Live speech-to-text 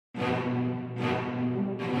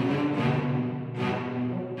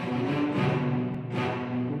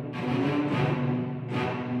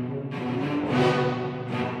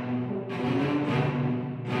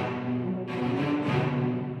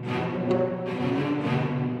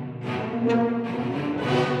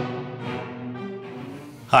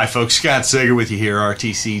Hi folks, Scott Sager with you here,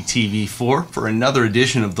 RTC TV4, for another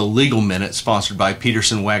edition of the Legal Minute, sponsored by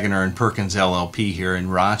Peterson, Wagoner & Perkins LLP here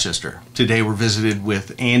in Rochester. Today we're visited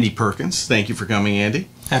with Andy Perkins. Thank you for coming, Andy.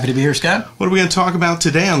 Happy to be here, Scott. What are we going to talk about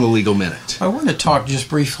today on the Legal Minute? I want to talk just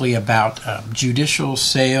briefly about judicial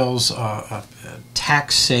sales,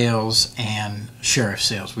 tax sales, and sheriff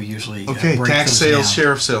sales. We usually break tax those sales, down.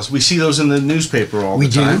 sheriff sales. We see those in the newspaper all the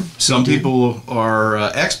time. Some people are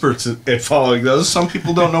experts at following those. Some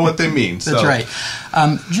people don't know what they mean. That's right.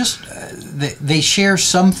 They share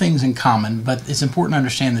some things in common, but it's important to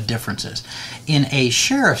understand the differences. In a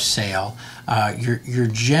sheriff sale, you're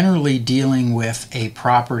generally dealing with a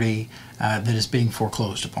property that is being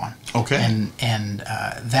foreclosed upon. Okay. And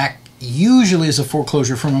that usually is a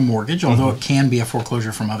foreclosure from a mortgage, although it can be a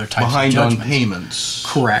foreclosure from other types of judgments. Behind on payments.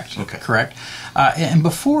 Correct. Okay. Correct. And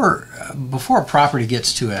before a property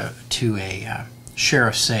gets to a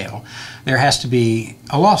sheriff's sale, there has to be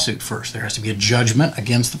a lawsuit first. There has to be a judgment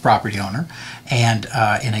against the property owner, and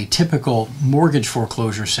in a typical mortgage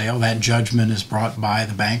foreclosure sale, that judgment is brought by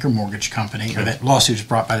the bank or mortgage company, or that lawsuit is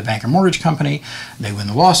brought by the bank or mortgage company. They win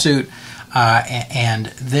the lawsuit, and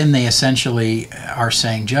then they essentially are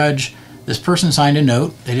saying, Judge, this person signed a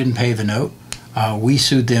note, they didn't pay the note, we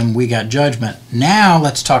sued them, we got judgment. Now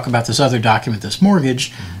let's talk about this other document, this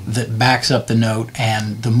mortgage, that backs up the note,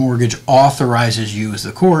 and the mortgage authorizes you as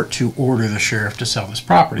the court to order the sheriff to sell this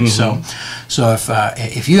property. So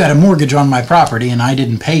if you had a mortgage on my property and I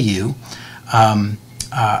didn't pay you,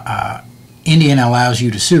 Indiana allows you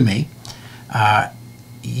to sue me.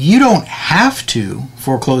 You don't have to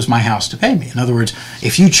foreclose my house to pay me. In other words,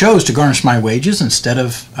 if you chose to garnish my wages instead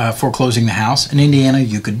of foreclosing the house, in Indiana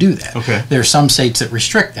you could do that. Okay. There are some states that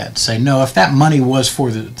restrict that, say, no, if that money was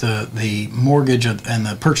for the mortgage and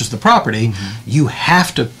the purchase of the property, you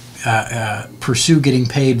have to pursue getting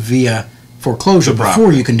paid via foreclosure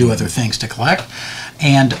before you can do other things to collect.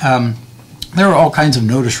 And there are all kinds of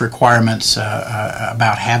notice requirements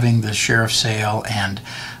about having the sheriff's sale, and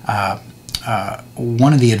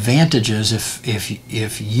one of the advantages,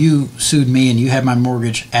 if you sued me and you had my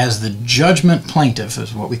mortgage as the judgment plaintiff,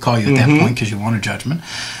 is what we call you at that point because you won a judgment,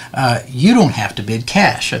 you don't have to bid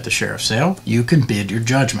cash at the sheriff's sale. You can bid your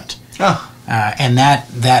judgment. And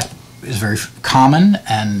that is very common,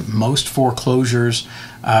 and most foreclosures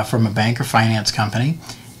from a bank or finance company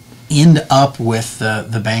end up with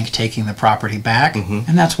the bank taking the property back,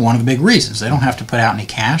 and that's one of the big reasons. They don't have to put out any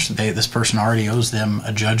cash. This person already owes them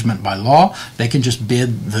a judgment by law. They can just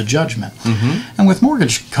bid the judgment. And with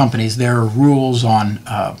mortgage companies, there are rules on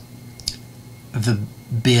the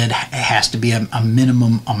bid has to be a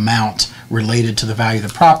minimum amount related to the value of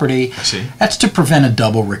the property. I see. That's to prevent a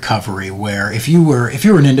double recovery, where if you were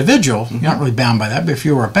an individual, you're not really bound by that, but if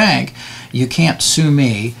you were a bank, you can't sue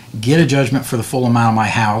me, get a judgment for the full amount of my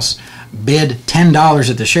house, bid $10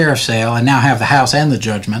 at the sheriff's sale, and now have the house and the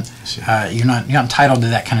judgment. You're not entitled to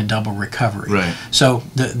that kind of double recovery. Right. So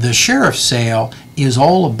the sheriff's sale is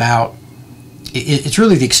all about, it's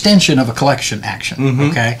really the extension of a collection action.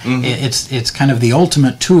 Okay, it's kind of the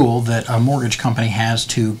ultimate tool that a mortgage company has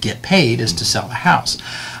to get paid, is to sell the house.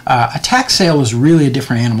 A tax sale is really a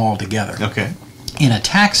different animal altogether. Okay. In a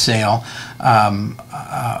tax sale,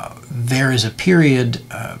 there is a period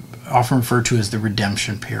often referred to as the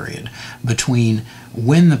redemption period, between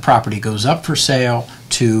when the property goes up for sale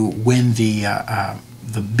to when the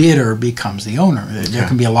bidder becomes the owner. There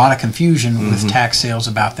can be a lot of confusion with tax sales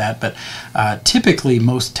about that, but typically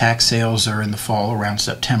most tax sales are in the fall, around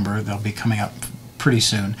September. They'll be coming up pretty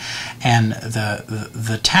soon, and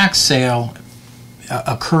the tax sale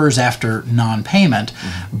occurs after non-payment,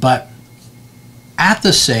 but at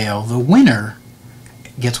the sale, the winner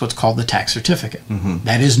gets what's called the tax certificate.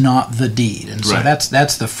 That is not the deed, and so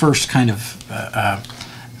that's the first kind of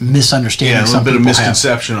misunderstanding. Yeah, a little bit of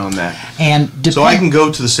misconception on that. And so I can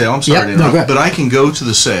go to the sale. I'm sorry to interrupt, but I can go to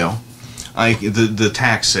the sale, the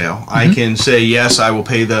tax sale. I can say, yes, I will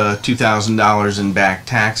pay the $2,000 in back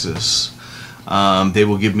taxes. They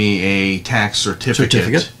will give me a tax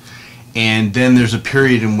certificate. And then there's a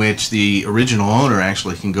period in which the original owner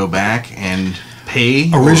actually can go back and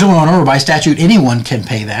pay. Original owner, or by statute, anyone can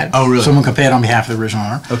pay that. Oh, really? Someone can pay it on behalf of the original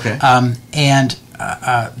owner. Okay. And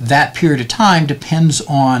that period of time depends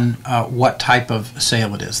on what type of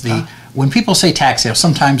sale it is. When people say tax sale,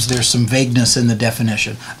 sometimes there's some vagueness in the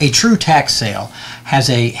definition. A true tax sale has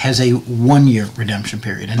a 1-year redemption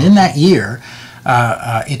period, and in that year,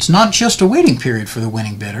 it's not just a waiting period for the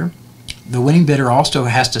winning bidder. the winning bidder also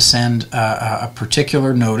has to send a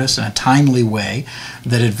particular notice in a timely way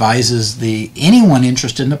that advises anyone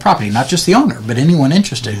interested in the property, not just the owner, but anyone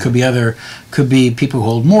interested. It could be people who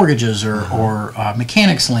hold mortgages or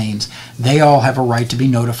mechanics liens. They all have a right to be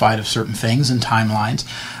notified of certain things and timelines.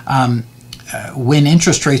 When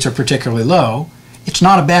interest rates are particularly low, it's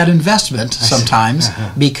not a bad investment sometimes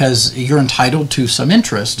because you're entitled to some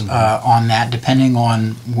interest on that depending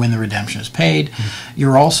on when the redemption is paid.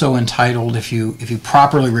 You're also entitled, if you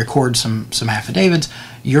properly record some affidavits,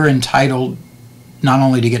 you're entitled not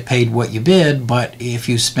only to get paid what you bid, but if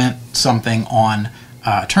you spent something on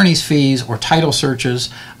attorney's fees or title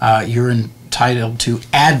searches, you're entitled to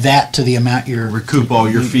add that to the amount you're... Recoup all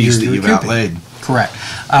your fees that you've outlaid. Correct.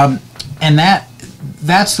 And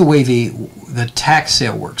that's the way the tax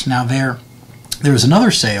sale works. Now there is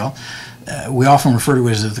another sale. We often refer to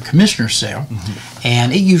it as the commissioner's sale,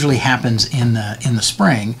 and it usually happens in the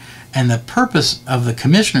spring. And the purpose of the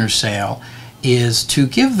commissioner's sale is to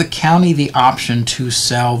give the county the option to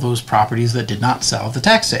sell those properties that did not sell at the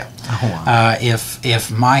tax sale. Oh, wow.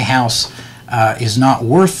 If my house is not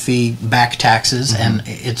worth the back taxes, and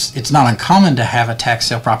it's not uncommon to have a tax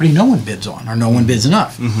sale property no one bids on or no one bids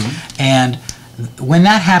enough, and when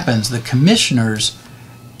that happens, the commissioners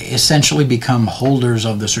essentially become holders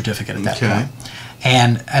of the certificate at that point.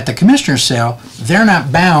 And at the commissioner's sale, they're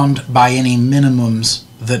not bound by any minimums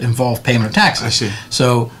that involve payment of taxes. I see.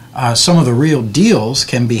 So some of the real deals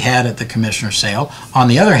can be had at the commissioner's sale. On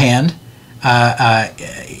the other hand,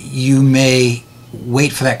 you may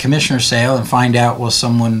wait for that commissioner's sale and find out, well,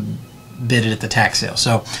 someone bid it at the tax sale.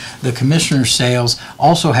 So the commissioner's sales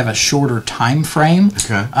also have a shorter time frame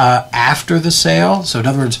after the sale. So in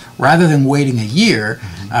other words, rather than waiting a year,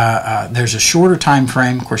 there's a shorter time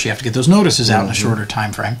frame. Of course, you have to get those notices out in a shorter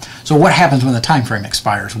time frame. So what happens when the time frame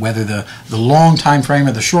expires, whether the long time frame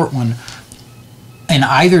or the short one? In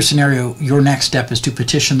either scenario, your next step is to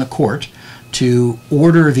petition the court to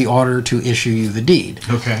order the auditor to issue you the deed.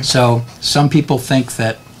 So some people think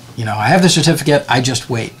that, I have the certificate, I just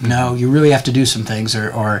wait. No, you really have to do some things,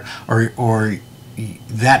 or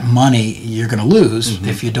that money you're going to lose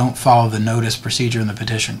if you don't follow the notice procedure in the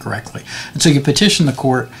petition correctly. And so you petition the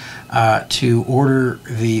court to order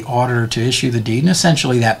the auditor to issue the deed, and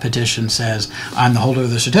essentially that petition says, I'm the holder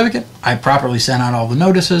of the certificate, I properly sent out all the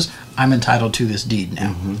notices, I'm entitled to this deed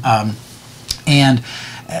now. And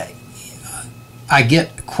I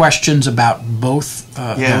get questions about both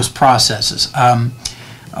those processes.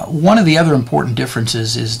 One of the other important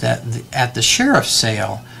differences is that at the sheriff's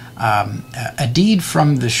sale, a deed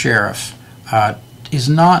from the sheriff is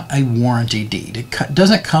not a warranty deed. It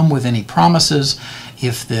doesn't come with any promises.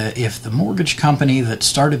 If the mortgage company that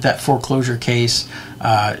started that foreclosure case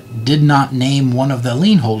did not name one of the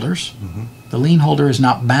lien holders, the lien holder is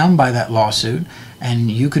not bound by that lawsuit,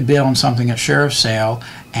 and you could bid on something at sheriff's sale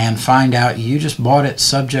and find out you just bought it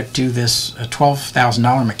subject to this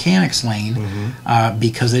 $12,000 mechanics lien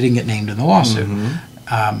because they didn't get named in the lawsuit.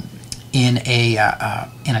 In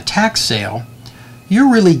a tax sale, you're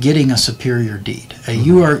really getting a superior deed.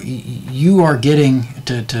 You are getting,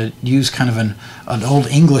 to use kind of an old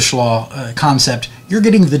English law concept, you're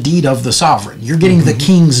getting the deed of the sovereign. You're getting the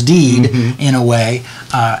king's deed in a way,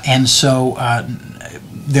 and so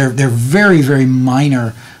they're very, very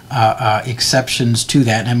minor exceptions to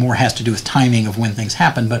that, and more has to do with timing of when things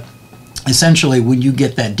happen. But essentially, when you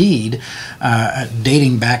get that deed,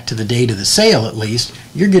 dating back to the date of the sale at least,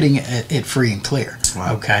 you're getting it free and clear.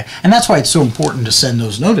 Wow. Okay, and that's why it's so important to send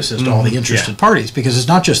those notices to all the interested parties, because it's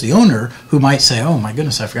not just the owner who might say, "Oh my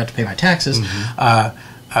goodness, I forgot to pay my taxes."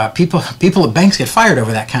 People at banks get fired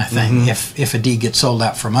over that kind of thing if a deed gets sold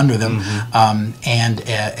out from under them,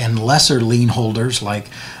 and lesser lien holders, like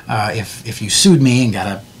if you sued me and got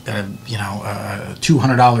a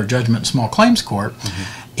 $200 judgment in small claims court,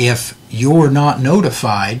 if you're not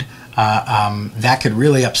notified, that could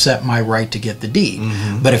really upset my right to get the deed.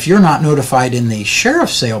 But if you're not notified in the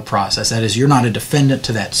sheriff's sale process, that is, you're not a defendant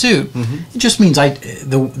to that suit, it just means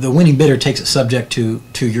the winning bidder takes it subject to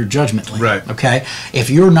your judgment lien. Right. Okay. If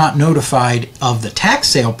you're not notified of the tax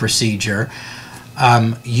sale procedure,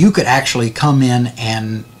 you could actually come in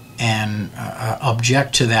and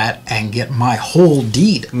object to that and get my whole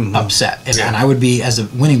deed upset, and I would be, as a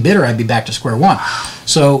winning bidder, I'd be back to square one.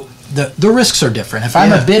 So the risks are different. If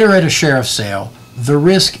I'm a bidder at a sheriff's sale, the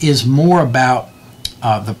risk is more about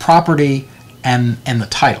the property and the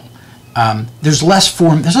title. There's less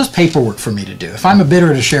paperwork for me to do. If I'm a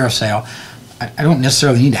bidder at a sheriff's sale, I don't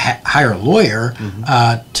necessarily need to hire a lawyer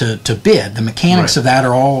to bid. The mechanics of that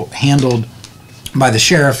are all handled by the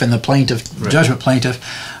sheriff and the plaintiff, judgment plaintiff.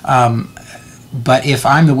 But if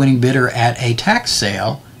I'm the winning bidder at a tax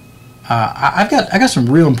sale, I got some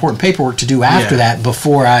real important paperwork to do after that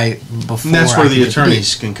before and that's where the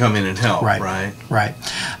attorneys can come in and help, right? Right.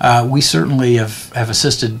 We certainly have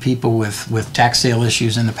assisted people with tax sale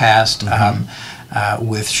issues in the past.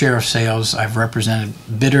 With sheriff sales, I've represented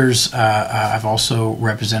bidders. I've also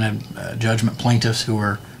represented judgment plaintiffs who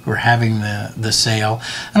are having the sale,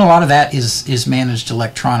 and a lot of that is managed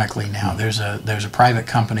electronically now. There's a private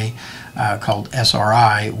company called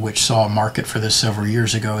SRI, which saw a market for this several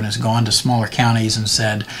years ago and has gone to smaller counties and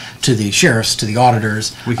said to the sheriffs, to the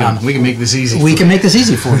auditors, we can make this easy. We can make this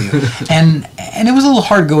easy for you. and it was a little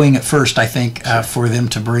hard going at first, I think, for them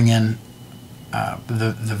to bring in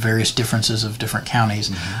the various differences of different counties,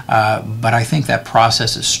 but I think that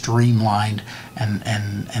process is streamlined,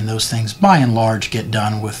 and those things by and large get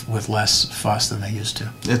done with less fuss than they used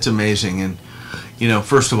to. It's amazing. And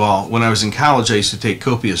first of all, when I was in college, I used to take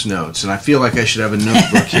copious notes, and I feel like I should have a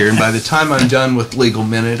notebook here. And by the time I'm done with Legal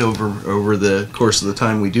Minute over the course of the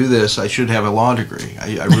time we do this, I should have a law degree.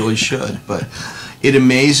 I really should. But it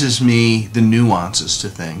amazes me the nuances to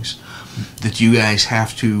things that you guys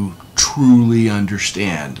have to truly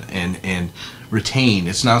understand and retain.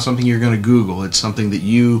 It's not something you're going to Google. It's something that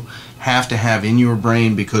you have to have in your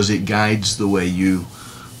brain because it guides the way you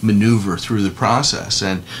maneuver through the process.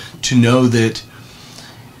 And to know that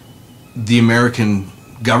the American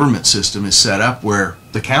government system is set up where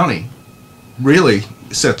the county really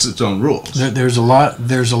sets its own rules. There's a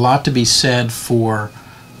lot to be said for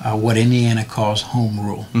what Indiana calls home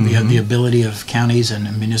rule, the ability of counties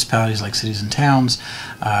and municipalities like cities and towns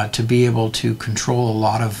to be able to control a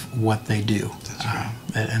lot of what they do. That's right.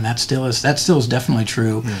 And that still is definitely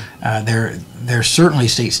true. There's certainly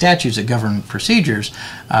state statutes that govern procedures,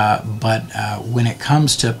 but when it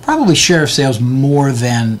comes to probably sheriff sales more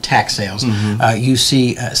than tax sales, you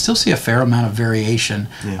still see a fair amount of variation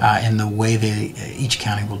in the way each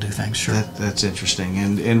county will do things. Sure, that's interesting.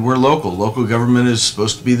 And we're local. Local government is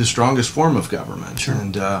supposed to be the strongest form of government. Sure.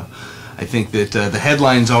 And I think that the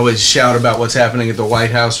headlines always shout about what's happening at the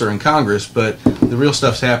White House or in Congress, but the real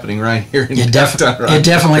stuff's happening right here in downtown. It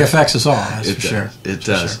definitely affects us all, that's for sure. It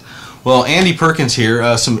does. Sure. Well, Andy Perkins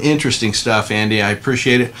here. Some interesting stuff, Andy. I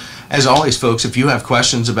appreciate it. As always, folks, if you have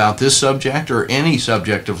questions about this subject or any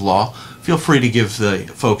subject of law, feel free to give the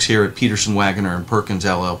folks here at Peterson, Wagoner & Perkins,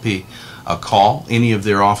 LLP a call. Any of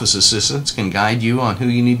their office assistants can guide you on who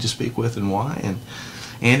you need to speak with and why. And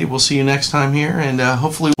Andy, we'll see you next time here, and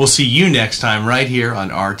hopefully we'll see you next time right here on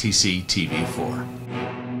RTC TV4.